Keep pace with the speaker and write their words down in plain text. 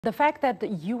The fact that the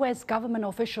U.S. government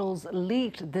officials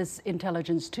leaked this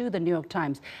intelligence to the New York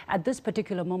Times at this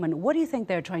particular moment, what do you think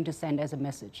they're trying to send as a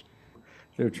message?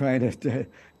 They're trying to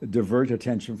divert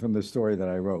attention from the story that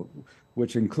I wrote,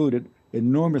 which included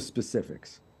enormous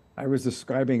specifics. I was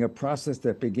describing a process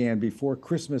that began before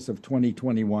Christmas of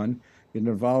 2021. It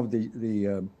involved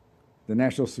the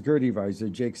National Security Advisor,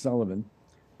 Jake Sullivan,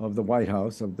 of the White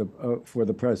House for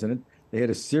the president. They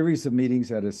had a series of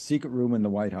meetings at a secret room in the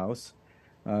White House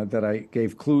that I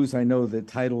gave clues. I know the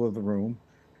title of the room.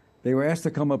 They were asked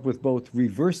to come up with both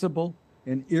reversible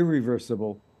and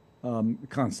irreversible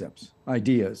concepts,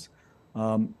 ideas.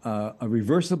 A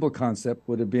reversible concept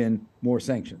would have been more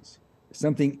sanctions.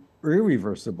 Something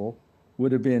irreversible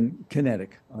would have been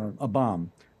kinetic, a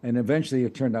bomb. And eventually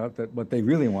it turned out that what they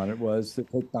really wanted was to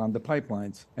take down the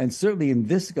pipelines. And certainly in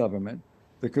this government,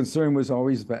 the concern was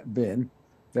always been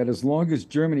that as long as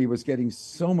Germany was getting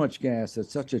so much gas at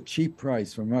such a cheap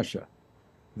price from Russia,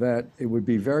 that it would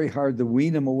be very hard to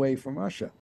wean them away from Russia.